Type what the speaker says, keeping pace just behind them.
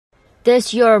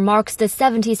This year marks the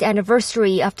 70th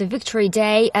anniversary of the Victory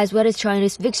Day as well as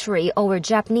China's victory over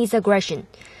Japanese aggression.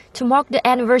 To mark the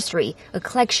anniversary, a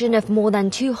collection of more than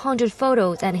 200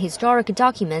 photos and historic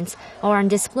documents are on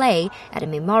display at a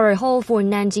memorial hall for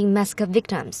Nanjing massacre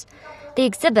victims. The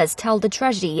exhibits tell the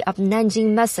tragedy of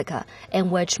Nanjing massacre, in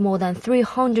which more than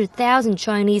 300,000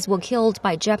 Chinese were killed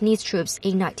by Japanese troops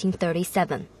in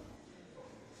 1937.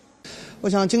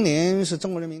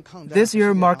 This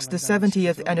year marks the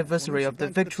 70th anniversary of the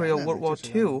victory of World War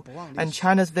II and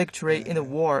China's victory in the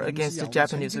war against the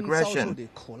Japanese aggression.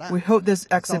 We hold this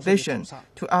exhibition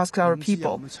to ask our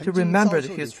people to remember the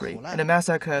history and the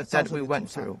massacre that we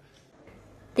went through.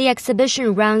 The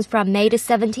exhibition runs from May the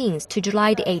 17th to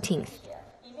July the 18th.